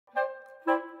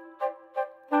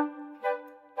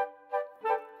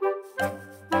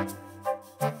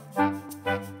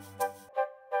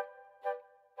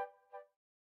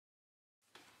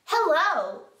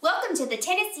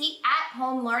Tennessee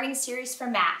at-home learning series for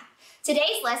math.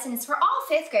 Today's lesson is for all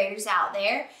 5th graders out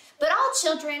there, but all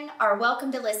children are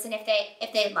welcome to listen if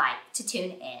they'd like to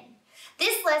tune in.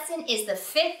 This lesson is the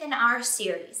 5th in our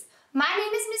series. My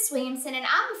name is Miss Williamson and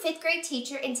I'm a 5th grade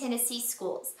teacher in Tennessee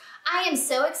schools. I am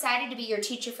so excited to be your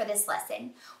teacher for this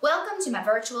lesson. Welcome to my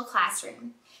virtual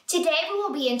classroom. Today we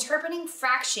will be interpreting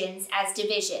fractions as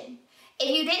division. If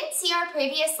you didn't see our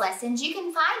previous lessons, you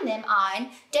can find them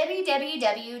on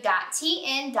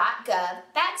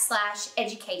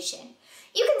www.tn.gov/education.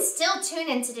 You can still tune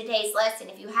into today's lesson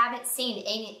if you haven't seen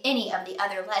any of the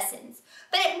other lessons,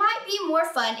 but it might be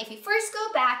more fun if you first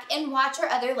go back and watch our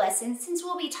other lessons since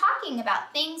we'll be talking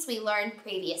about things we learned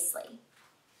previously.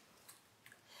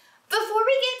 Before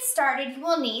we get started, you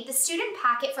will need the student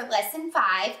packet for lesson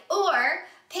 5 or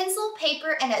pencil,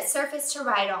 paper, and a surface to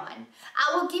write on.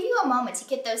 I will give you a moment to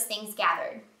get those things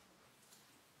gathered.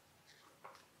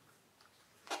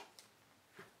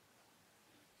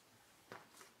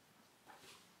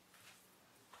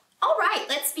 All right,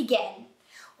 let's begin.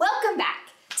 Welcome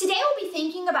back. Today we'll be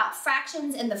thinking about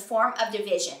fractions in the form of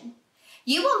division.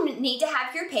 You will need to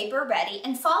have your paper ready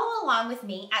and follow along with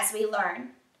me as we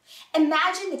learn.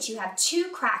 Imagine that you have 2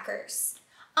 crackers.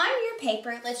 On your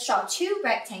paper, let's draw 2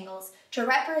 rectangles to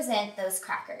represent those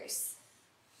crackers.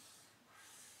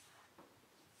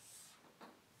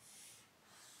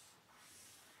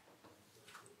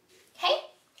 Okay?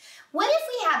 What if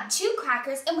we have 2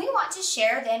 crackers and we want to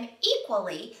share them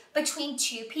equally between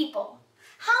 2 people?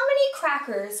 How many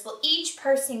crackers will each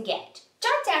person get?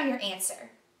 Jot down your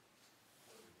answer.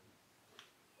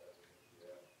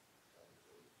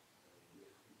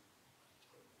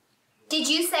 Did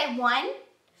you say 1?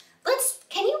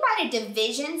 Can you write a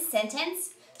division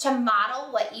sentence to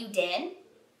model what you did?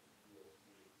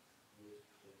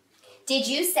 Did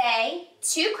you say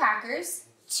 2 crackers,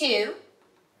 2,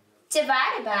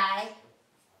 divided by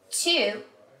 2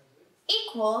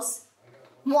 equals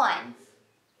 1?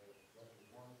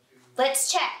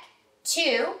 Let's check.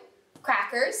 2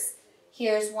 crackers.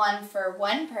 Here's one for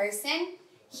one person.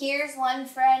 Here's one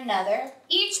for another.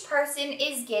 Each person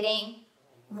is getting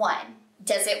 1.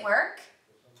 Does it work?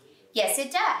 Yes,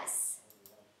 it does.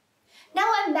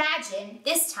 Now imagine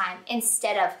this time,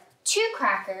 instead of 2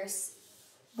 crackers,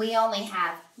 we only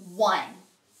have 1.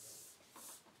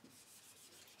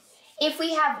 If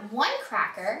we have 1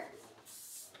 cracker,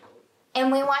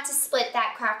 and we want to split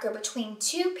that cracker between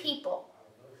 2 people,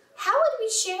 how would we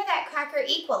share that cracker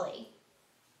equally?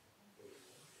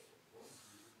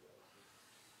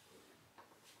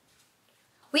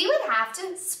 We would have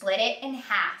to split it in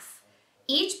half.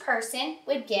 Each person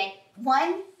would get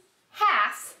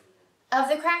 1/2 of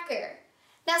the cracker.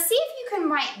 Now see if you can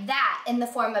write that in the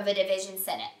form of a division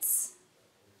sentence.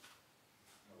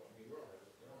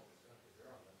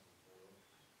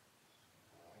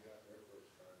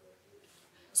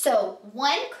 So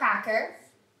 1 cracker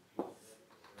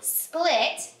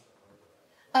split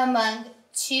among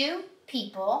 2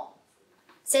 people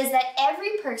says that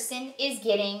every person is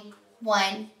getting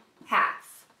 1/2.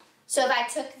 So if I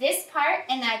took this part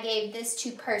and I gave this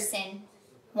to person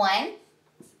 1,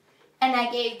 and I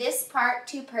gave this part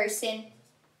to person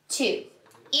 2,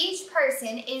 each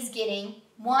person is getting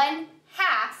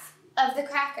 1/2 of the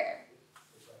cracker.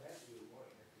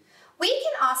 We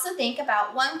can also think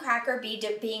about 1 cracker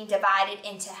being divided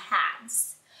into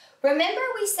halves.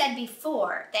 Remember we said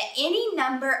before that any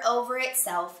number over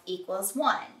itself equals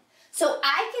 1. So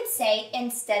I could say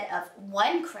instead of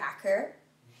 1 cracker,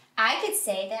 I could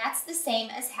say that's the same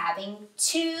as having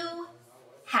 2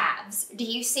 halves. Do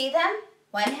you see them?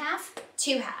 1/2,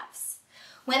 2 halves.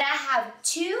 When I have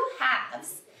 2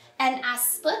 halves and I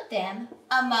split them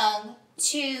among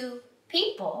 2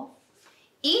 people,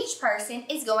 each person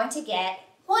is going to get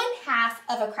 1/2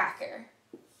 of a cracker.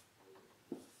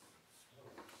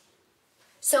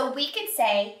 So we could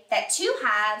say that 2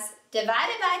 halves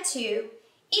divided by 2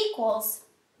 equals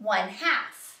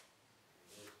 1/2.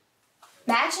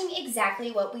 Matching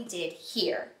exactly what we did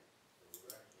here.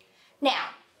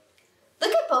 Now,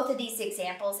 look at both of these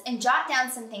examples and jot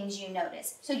down some things you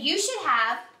noticed. So you should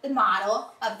have the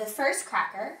model of the first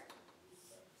cracker.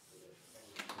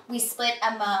 We split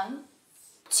among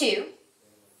 2.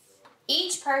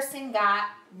 Each person got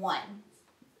 1.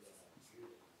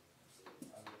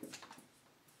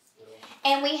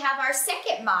 And we have our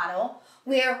second model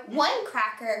where 1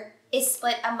 cracker is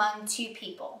split among 2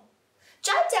 people.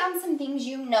 Jot down some things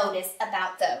you notice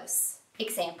about those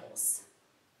examples.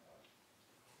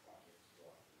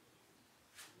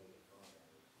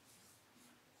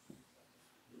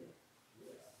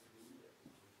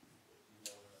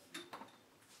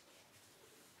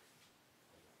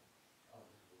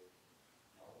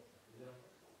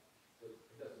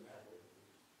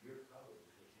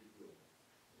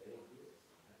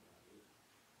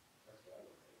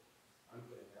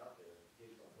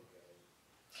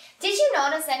 Did you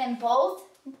notice that in both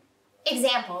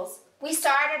examples, we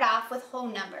started off with whole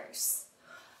numbers?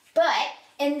 But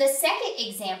in the second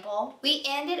example, we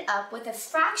ended up with a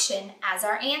fraction as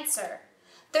our answer.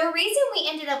 The reason we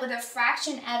ended up with a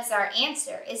fraction as our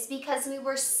answer is because we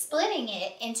were splitting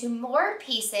it into more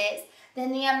pieces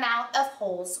than the amount of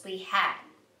wholes we had.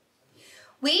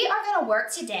 We are going to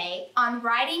work today on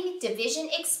writing division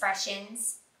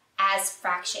expressions as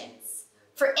fractions.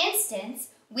 For instance,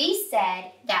 we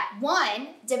said that 1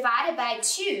 divided by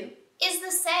 2 is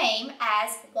the same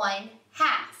as 1/2.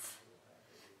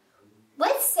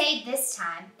 Let's say this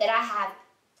time that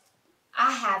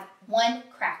I have 1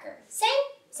 cracker.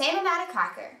 Same amount of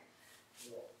cracker.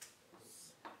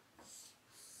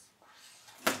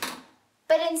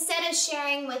 But instead of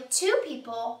sharing with 2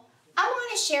 people, I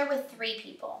want to share with 3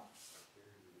 people.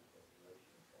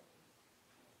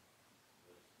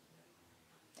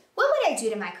 What would I do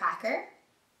to my cracker?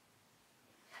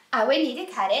 I would need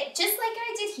to cut it just like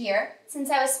I did here. Since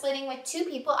I was splitting with 2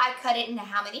 people, I cut it into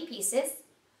how many pieces?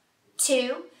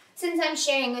 2. Since I'm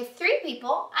sharing with 3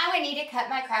 people, I would need to cut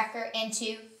my cracker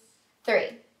into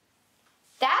 3.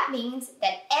 That means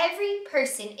that every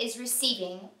person is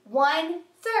receiving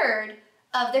 1/3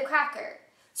 of the cracker.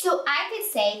 So I could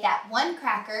say that 1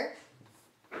 cracker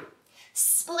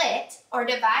split or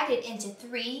divided into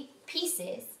 3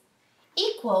 pieces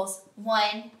equals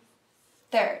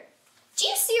 1/3. Do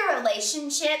you see a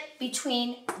relationship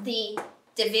between the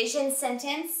division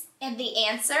sentence and the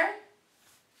answer?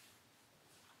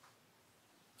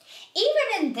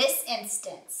 Even in this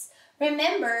instance,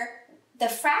 remember the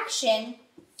fraction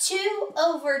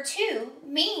 2/2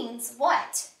 means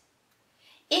what?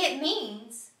 It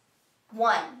means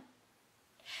 1.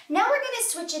 Now we're going to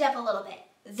switch it up a little bit.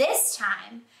 This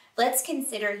time, let's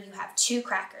consider you have 2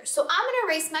 crackers. So I'm going to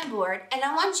erase my board and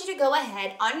I want you to go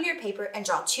ahead on your paper and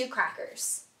draw 2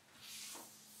 crackers.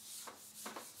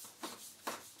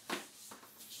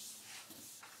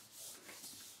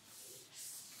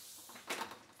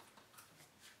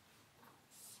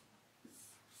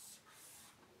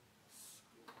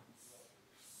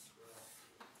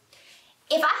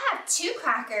 If I have 2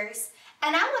 crackers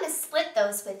and I want to split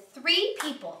those with 3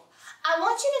 people, I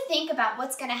want you to think about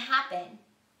what's going to happen.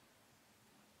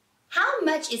 How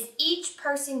much is each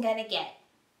person going to get?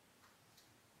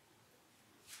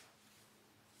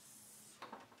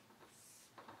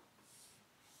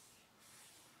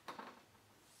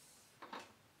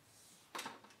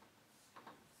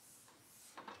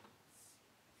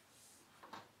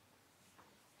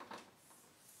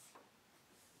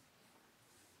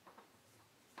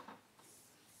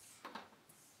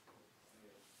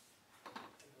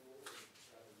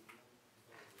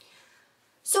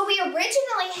 So we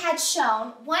originally had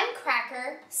shown 1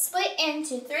 cracker split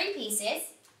into 3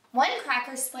 pieces, 1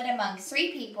 cracker split among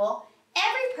 3 people.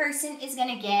 Every person is going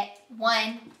to get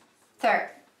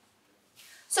 1/3.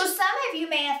 So some of you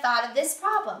may have thought of this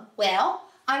problem. Well,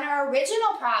 on our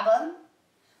original problem,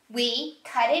 we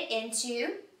cut it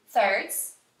into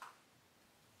thirds.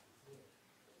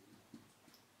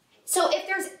 So if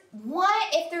there's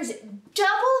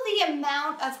double the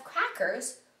amount of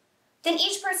crackers, then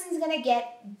each person is going to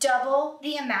get double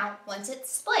the amount once it's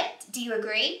split. Do you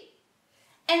agree?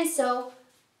 And so,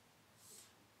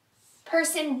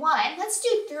 person 1, let's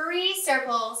do 3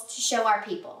 circles to show our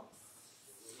people.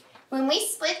 When we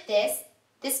split this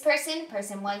person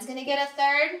 1 is going to get a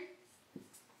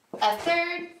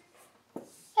third,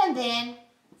 and then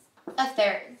a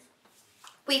third.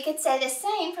 We could say the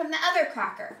same from the other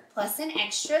cracker, plus an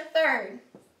extra third.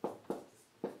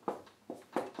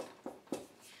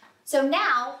 So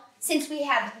now, since we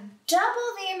have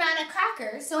double the amount of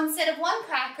crackers, so instead of 1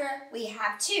 cracker, we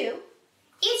have 2,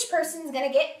 each person is going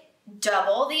to get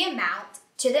double the amount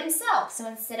to themselves. So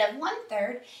instead of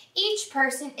 1/3, each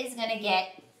person is going to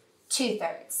get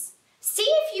 2/3. See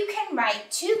if you can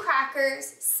write 2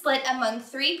 crackers split among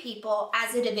 3 people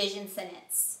as a division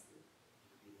sentence.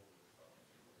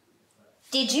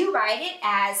 Did you write it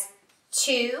as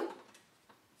 2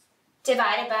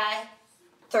 divided by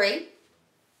 3?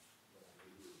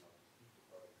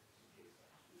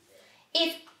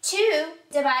 If 2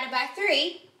 divided by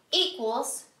 3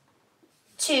 equals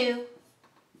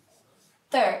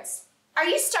 2/3. Are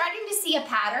you starting to see a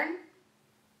pattern?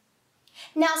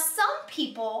 Now, some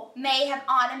people may have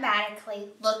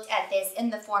automatically looked at this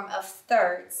in the form of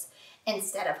thirds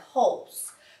instead of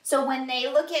wholes. So when they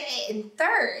look at it in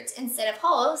thirds instead of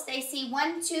wholes, they see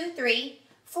 1, 2, 3,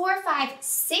 4, 5,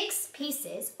 6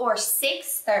 pieces, or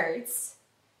 6/3.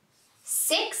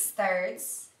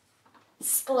 6/3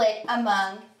 split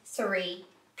among 3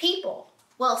 people.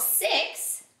 Well,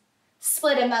 6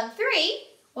 split among 3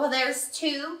 Well, there's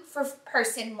 2 for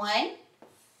person 1,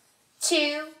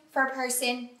 2 for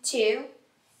person 2,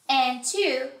 and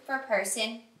 2 for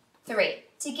person 3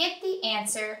 to get the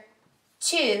answer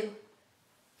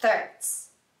 2/3.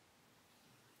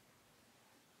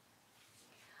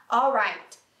 All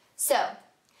right, so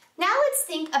now let's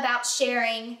think about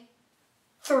sharing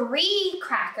 3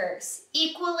 crackers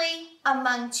equally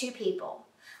among 2 people.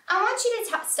 I want you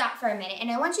to stop for a minute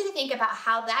and I want you to think about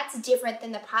how that's different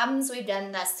than the problems we've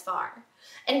done thus far.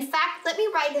 In fact, let me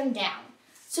write them down.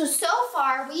 So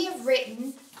far we have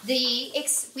written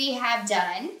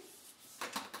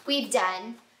we've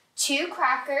done 2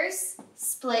 crackers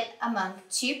split among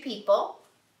 2 people.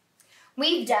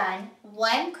 We've done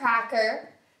 1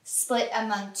 cracker split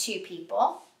among 2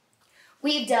 people.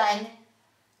 We've done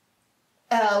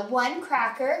 1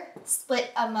 cracker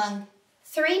split among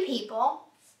 3 people.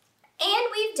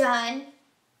 And we've done,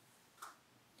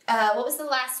 what was the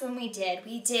last one we did?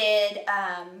 We did,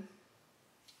 let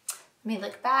me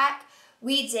look back.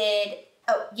 We did,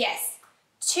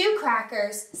 2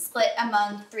 crackers split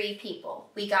among 3 people.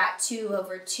 We got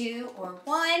 2/2 or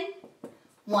 1,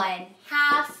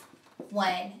 1/2,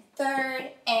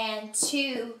 1/3, and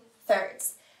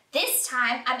 2/3. This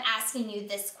time, I'm asking you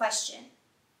this question.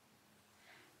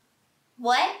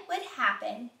 What would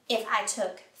happen if I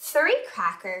took 3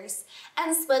 crackers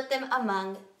and split them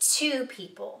among 2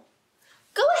 people?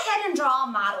 Go ahead and draw a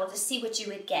model to see what you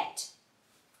would get.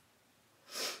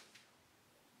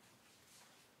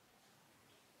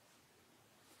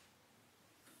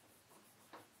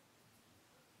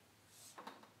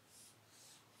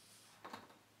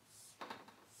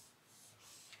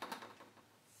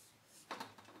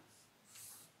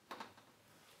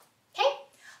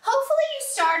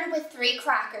 Started with 3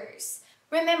 crackers.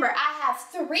 Remember, I have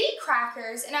 3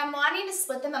 crackers and I'm wanting to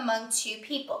split them among 2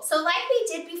 people. So like we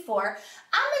did before,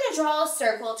 I'm going to draw a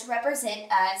circle to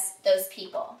represent us, those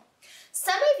people.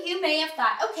 Some of you may have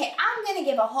thought, okay, I'm going to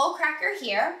give a whole cracker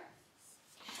here,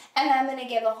 and I'm going to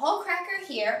give a whole cracker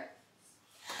here,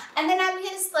 and then I'm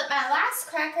going to split my last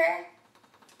cracker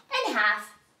in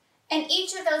half, and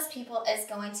each of those people is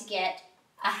going to get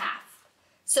a half.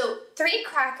 So 3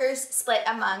 crackers split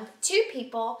among 2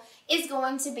 people is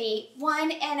going to be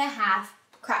 1.5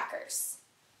 crackers.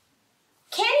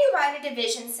 Can you write a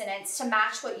division sentence to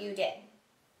match what you did?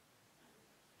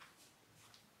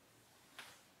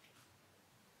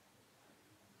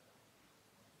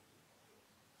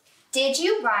 Did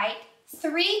you write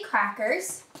 3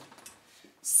 crackers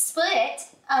split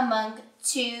among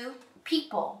 2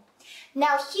 people?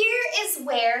 Now here is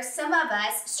where some of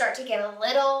us start to get a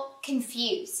little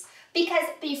confused, because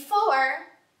before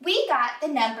we got the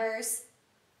numbers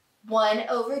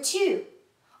 1/2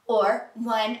 or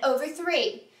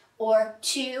 1/3 or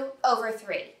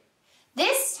 2/3.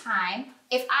 This time,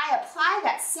 if I apply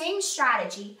that same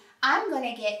strategy, I'm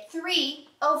going to get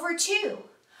 3/2.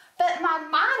 But my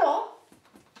model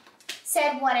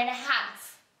said 1.5.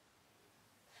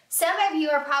 Some of you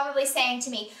are probably saying to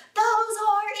me, those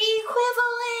are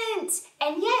equivalent.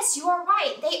 And yes, you are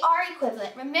right, they are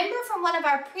equivalent. Remember from one of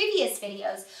our previous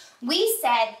videos, we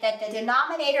said that the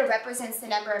denominator represents the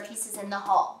number of pieces in the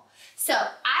whole.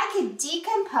 So I could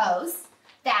decompose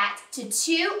that to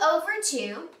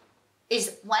 2/2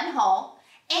 is 1 whole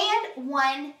and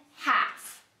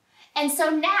 1/2. And so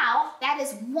now that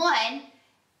is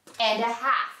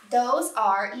 1.5. Those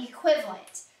are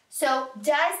equivalent. So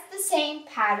does the same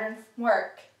pattern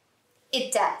work?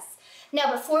 It does. Now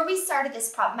before we started this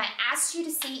problem, I asked you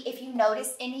to see if you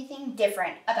noticed anything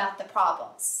different about the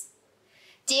problems.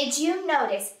 Did you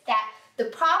notice that the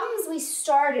problems we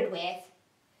started with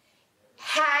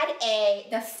had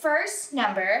the first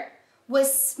number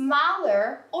was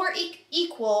smaller or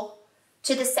equal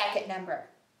to the second number?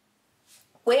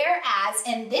 Whereas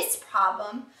in this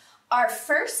problem, our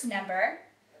first number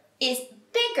is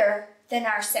bigger than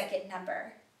our second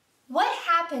number. What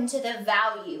happened to the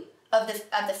value of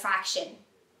the fraction?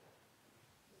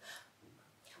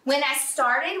 When I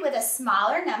started with a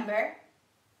smaller number,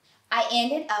 I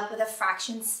ended up with a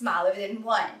fraction smaller than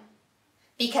 1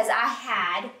 because I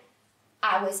had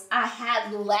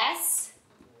less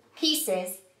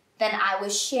pieces than I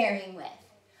was sharing with.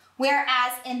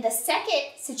 Whereas in the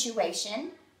second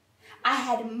situation, I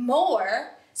had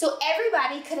more, so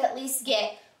everybody could at least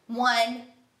get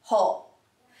 1 whole.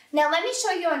 Now let me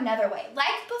show you another way.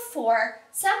 Like before,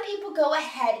 some people go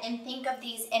ahead and think of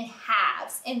these in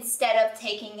halves instead of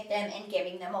taking them and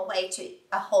giving them away to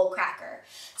a whole cracker.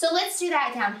 So let's do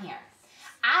that down here.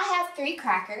 I have 3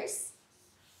 crackers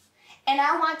and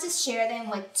I want to share them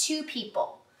with 2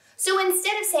 people. So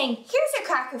instead of saying, here's a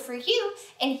cracker for you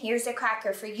and here's a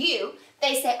cracker for you,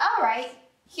 they say, all right,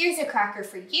 here's a cracker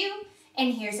for you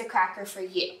and here's a cracker for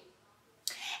you.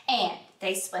 And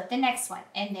they split the next one,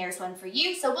 and there's one for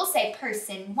you. So we'll say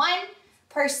person 1,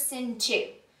 person 2.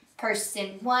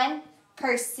 Person 1,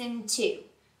 person 2.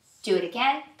 Do it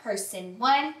again, person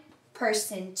 1,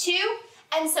 person 2.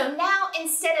 And so now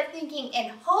instead of thinking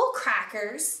in whole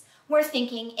crackers, we're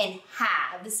thinking in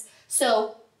halves.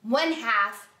 So 1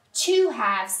 half, 2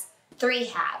 halves, 3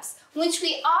 halves, which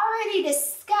we already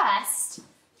discussed.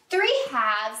 3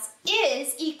 halves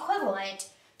is equivalent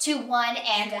to 1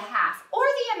 1/2, or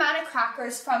the amount of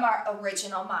crackers from our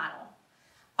original model.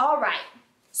 All right,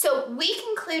 so we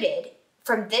concluded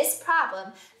from this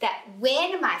problem that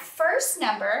when my first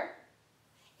number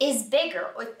is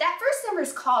bigger, or that first number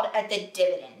is called the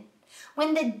dividend.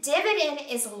 When the dividend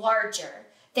is larger,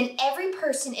 then every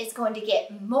person is going to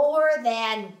get more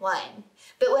than 1.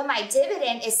 But when my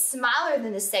dividend is smaller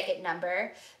than the second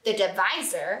number, the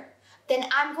divisor, then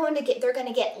they're going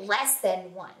to get less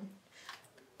than 1.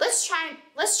 Let's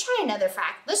try another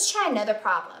fact. Let's try another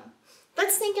problem.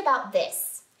 Let's think about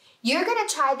this. You're going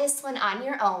to try this one on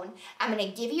your own. I'm going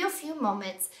to give you a few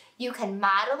moments. You can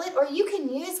model it, or you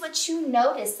can use what you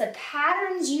notice, the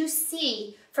patterns you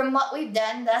see from what we've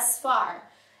done thus far.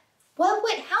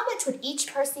 How much would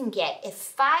each person get if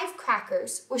 5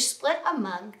 crackers were split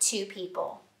among 2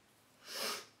 people?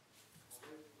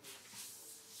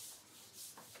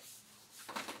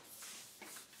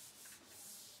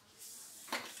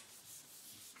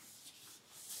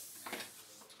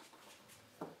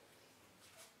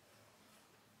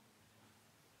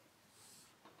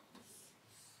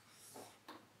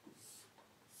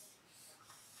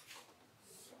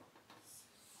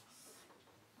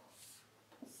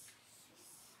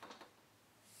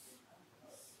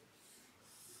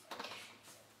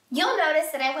 You'll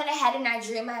notice that I went ahead and I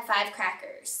drew my 5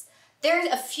 crackers. There's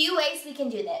a few ways we can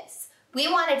do this.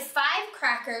 We wanted 5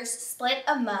 crackers split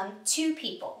among 2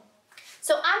 people.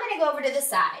 So I'm going to go over to the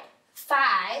side.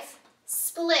 5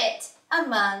 split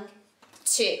among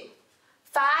 2.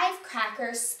 5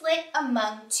 crackers split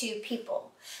among 2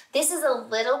 people. This is a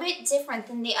little bit different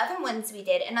than the other ones we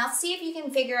did, and I'll see if you can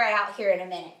figure it out here in a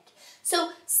minute.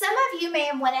 So some of you may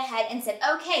have went ahead and said,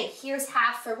 okay, here's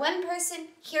half for one person,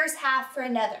 here's half for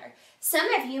another.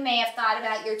 Some of you may have thought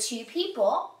about your 2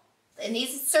 people, and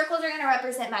these circles are going to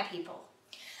represent my people.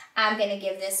 I'm going to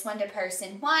give this one to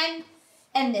person 1,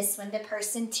 and this one to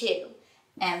person 2,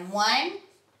 and 1,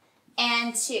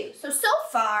 and 2. So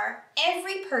far,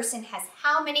 every person has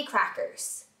how many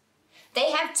crackers? They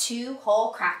have 2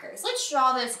 whole crackers. Let's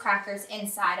draw those crackers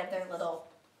inside of their little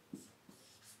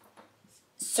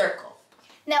circle.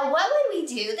 Now what would we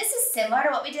do? This is similar to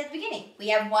what we did at the beginning. We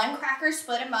have 1 cracker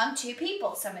split among 2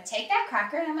 people. So I'm going to take that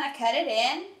cracker and I'm going to cut it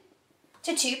in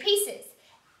to 2 pieces.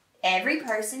 Every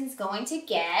person's going to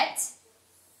get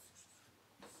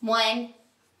 1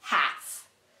 half.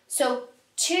 So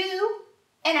 2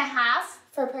 1/2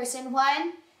 for person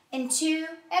 1 and 2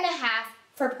 1/2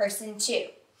 for person 2.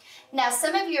 Now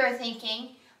some of you are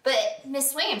thinking, but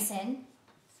Miss Williamson,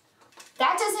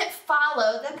 that doesn't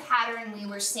follow the pattern we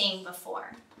were seeing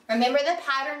before. Remember the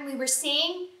pattern we were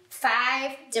seeing?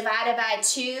 5 divided by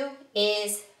 2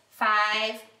 is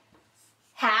 5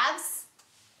 halves.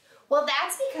 Well,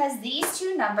 that's because these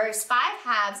 2 numbers, 5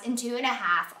 halves and 2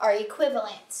 1/2, are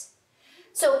equivalent.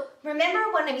 So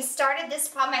remember when we started this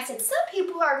problem, I said some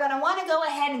people are going to want to go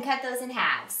ahead and cut those in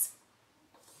halves.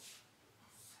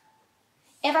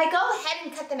 If I go ahead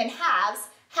and cut them in halves,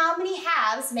 how many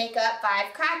halves make up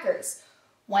 5 crackers?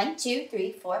 1, 2,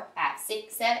 3, 4, 5,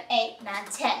 6, 7, 8, 9,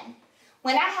 10.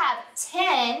 When I have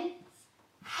 10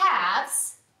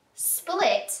 halves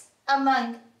split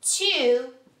among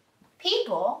 2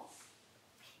 people,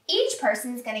 each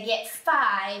person is going to get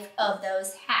 5 of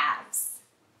those halves.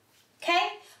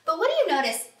 Okay? But what do you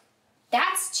notice?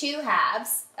 That's 2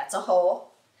 halves, that's a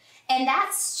whole, and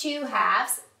that's 2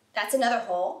 halves, that's another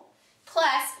whole,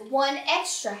 plus 1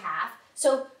 extra half,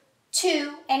 so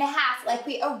 2 1/2 like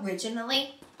we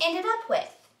originally ended up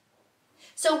with.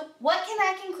 So what can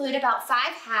I conclude about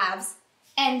 5 halves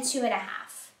and 2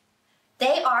 1/2?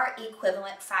 They are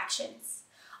equivalent fractions.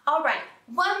 All right,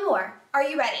 one more. Are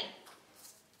you ready?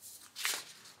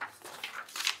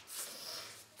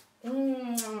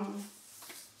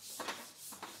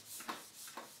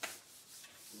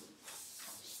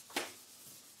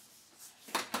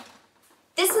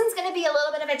 This one's going to be a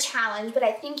little bit of a challenge, but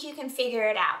I think you can figure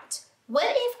it out. What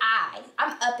if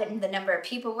I'm upping the number of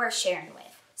people we're sharing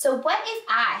with. So what if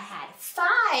I had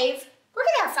 5, we're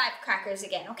going to have 5 crackers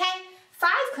again, okay?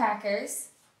 5 crackers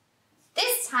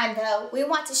This time, though, we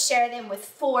want to share them with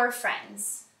 4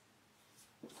 friends.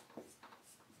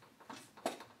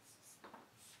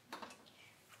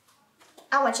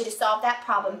 I want you to solve that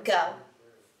problem. Go.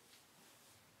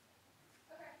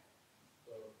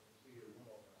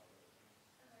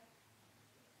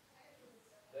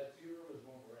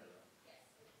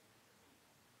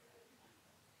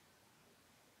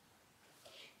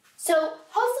 So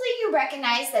hopefully you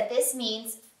recognize that this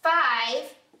means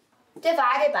 5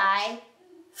 divided by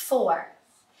 4.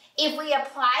 If we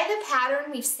apply the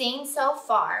pattern we've seen so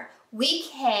far, we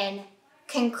can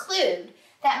conclude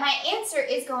that my answer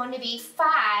is going to be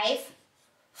 5/4,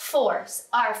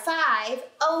 or 5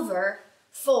 over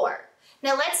 4.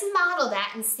 Now let's model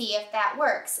that and see if that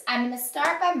works. I'm going to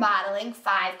start by modeling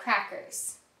 5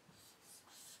 crackers.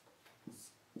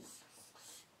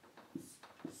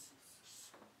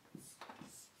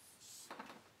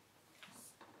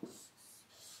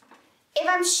 If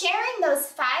I'm sharing those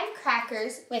 5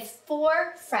 crackers with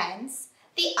 4 friends,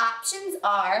 the options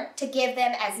are to give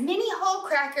them as many whole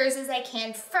crackers as I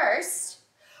can first,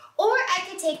 or I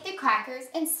could take the crackers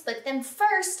and split them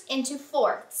first into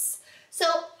 4ths. So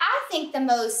I think the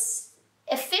most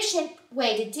efficient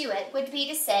way to do it would be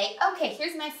to say, okay,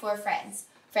 here's my 4 friends.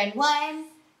 Friend 1,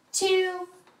 2,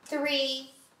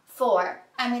 3, 4.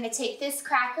 I'm going to take this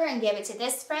cracker and give it to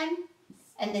this friend,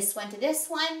 and this one to this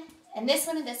one, and this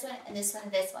one, and this one, and this one,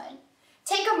 and this one.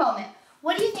 Take a moment.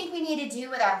 What do you think we need to do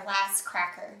with our last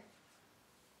cracker?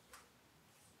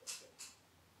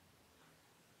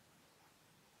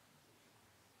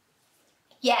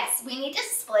 Yes, we need to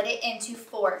split it into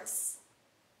 4ths.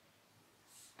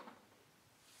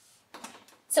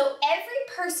 So every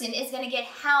person is going to get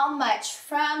how much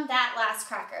from that last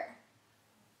cracker?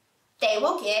 They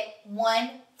will get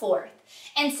 1/4.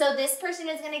 And so this person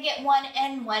is going to get 1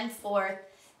 1/4,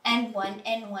 and 1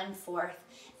 1/4,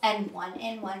 and 1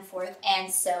 1/4,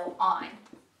 and so on.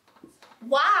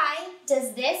 Why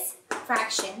does this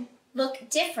fraction look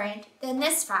different than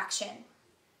this fraction?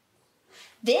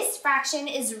 This fraction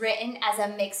is written as a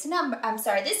mixed number.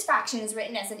 This fraction is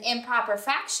written as an improper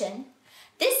fraction.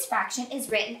 This fraction is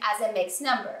written as a mixed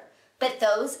number, but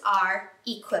those are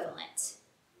equivalent.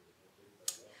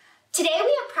 Today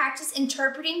we have practiced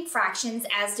interpreting fractions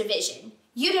as division.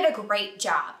 You did a great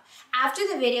job. After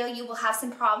the video, you will have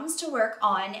some problems to work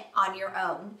on your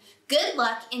own. Good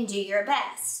luck and do your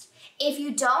best. If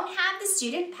you don't have the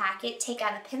student packet, take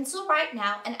out a pencil right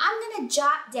now and I'm going to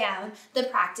jot down the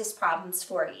practice problems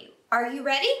for you. Are you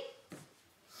ready?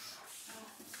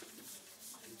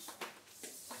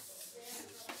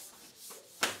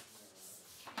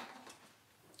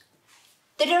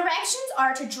 The directions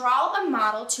are to draw a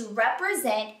model to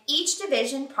represent each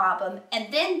division problem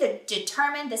and then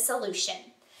determine the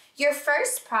solution. Your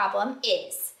first problem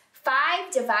is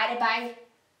 5 divided by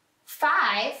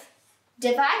 5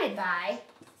 divided by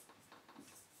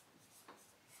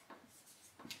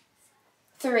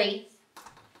 3.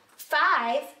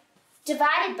 5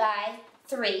 divided by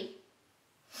 3.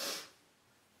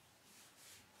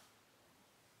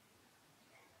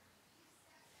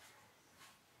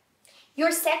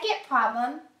 Your second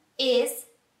problem is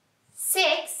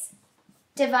 6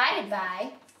 divided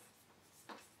by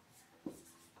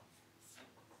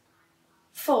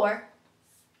 4.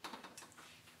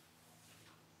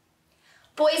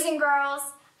 Boys and girls,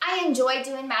 I enjoyed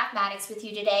doing mathematics with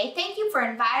you today. Thank you for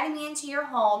inviting me into your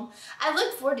home. I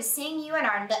look forward to seeing you in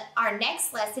our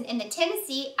next lesson in the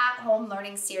Tennessee At Home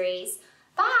Learning Series.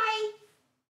 Bye!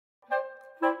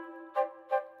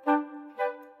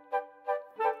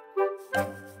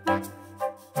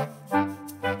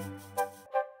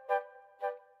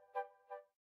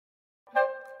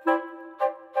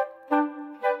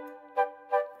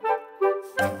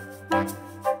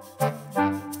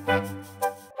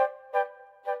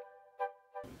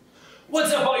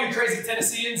 What's up, all you crazy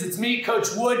Tennesseans? It's me,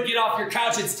 Coach Wood. Get off your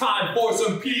couch. It's time for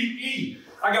some PE.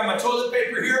 I got my toilet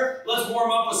paper here. Let's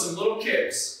warm up with some little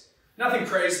kicks. Nothing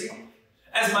crazy.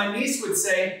 As my niece would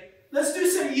say, let's do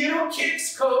some Euro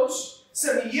kicks, Coach.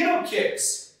 Some Euro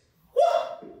kicks.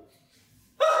 Woo!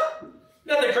 Ah!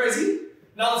 Nothing crazy.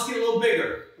 Now let's get a little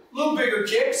bigger. A little bigger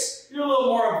kicks. You're a little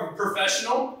more of a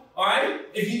professional. All right?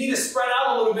 If you need to spread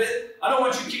out a little bit, I don't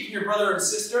want you kicking your brother and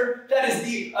sister. That is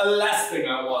the last thing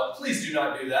I want. Please do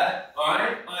not do that. All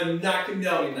right? I'm not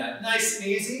condoning that. Nice and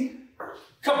easy.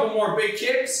 Couple more big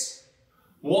kicks.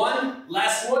 One,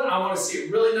 last one. I want to see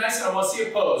it really nice and I want to see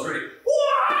a pose. Ready?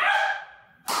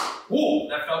 Whoa,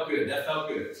 that felt good. That felt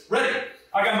good. Ready?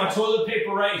 I got my toilet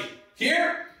paper right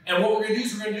here. And what we're going to do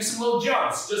is we're going to do some little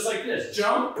jumps, just like this.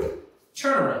 Jump,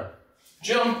 turn around.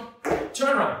 jump,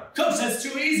 turn around. Coach, that's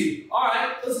too easy. All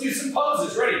right, let's do some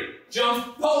poses. Ready?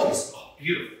 Jump, pose. Oh,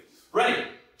 beautiful. Ready?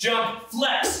 Jump,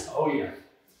 flex. Oh, yeah.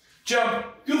 Jump,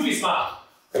 goofy smile.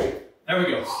 There we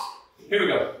go. Here we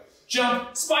go.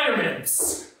 Jump, Spider-Man.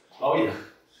 Oh, yeah.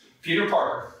 Peter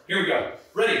Parker. Here we go.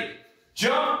 Ready?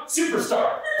 Jump,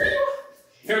 superstar.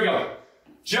 Here we go.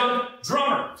 Jump,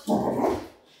 drummer.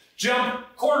 Jump,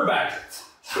 quarterback.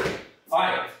 All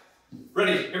right.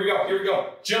 Ready? Here we go. Here we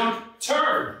go. Jump,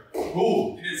 turn.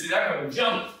 Ooh, you didn't see that coming.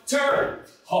 Jump, turn.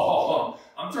 Oh,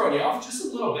 I'm throwing you off just a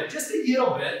little bit. Just a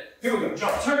little bit. Here we go.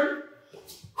 Jump, turn.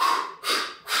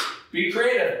 Be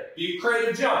creative. Be a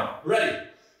creative jump. Ready?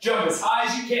 Jump as high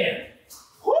as you can.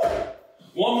 Woo.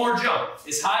 One more jump.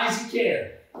 As high as you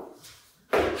can.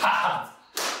 Ha ha.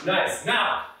 Nice.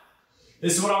 Now,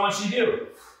 this is what I want you to do.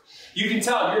 You can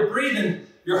tell you're breathing,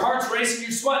 your heart's racing,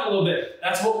 you're sweating a little bit.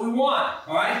 That's what we want,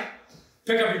 all right?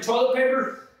 Pick up your toilet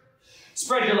paper,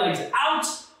 spread your legs out,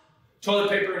 toilet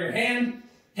paper in your hand,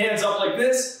 hands up like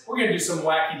this. We're gonna do some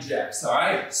wacky jacks, all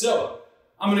right? So,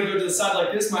 I'm gonna go to the side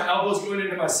like this, my elbow's going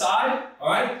into my side,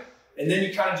 all right? And then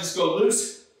you kind of just go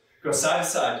loose, go side to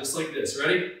side, just like this,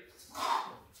 ready?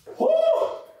 Woo!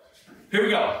 Here we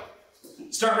go.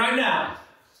 Start right now.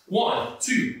 1,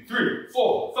 2, 3,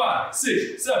 4, 5,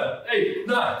 6, 7, 8,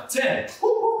 9, 10.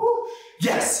 Woo, woo, woo.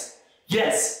 Yes,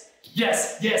 yes,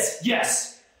 yes, yes,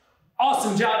 yes.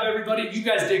 Awesome job, everybody. You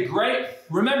guys did great.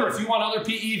 Remember, if you want other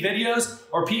PE videos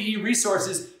or PE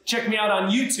resources, check me out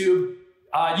on YouTube,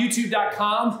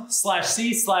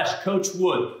 youtube.com/c/Coach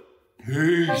Wood.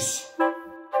 Peace.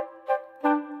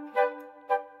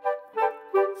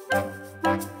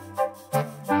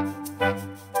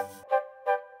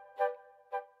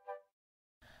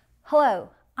 Hello,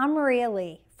 I'm Maria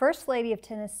Lee, First Lady of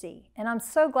Tennessee, and I'm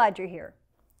so glad you're here.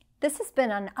 This has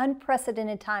been an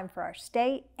unprecedented time for our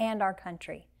state and our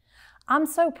country. I'm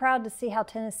so proud to see how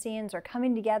Tennesseans are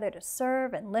coming together to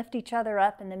serve and lift each other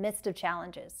up in the midst of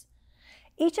challenges.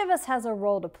 Each of us has a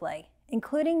role to play,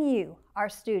 including you, our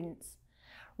students.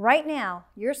 Right now,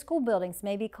 your school buildings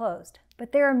may be closed,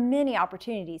 but there are many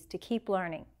opportunities to keep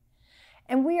learning.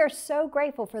 And we are so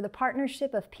grateful for the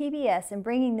partnership of PBS in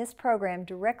bringing this program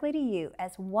directly to you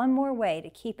as one more way to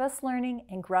keep us learning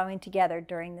and growing together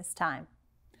during this time.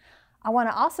 I want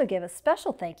to also give a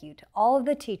special thank you to all of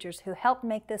the teachers who helped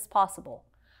make this possible.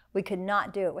 We could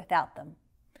not do it without them.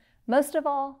 Most of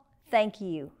all, thank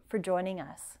you for joining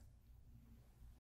us.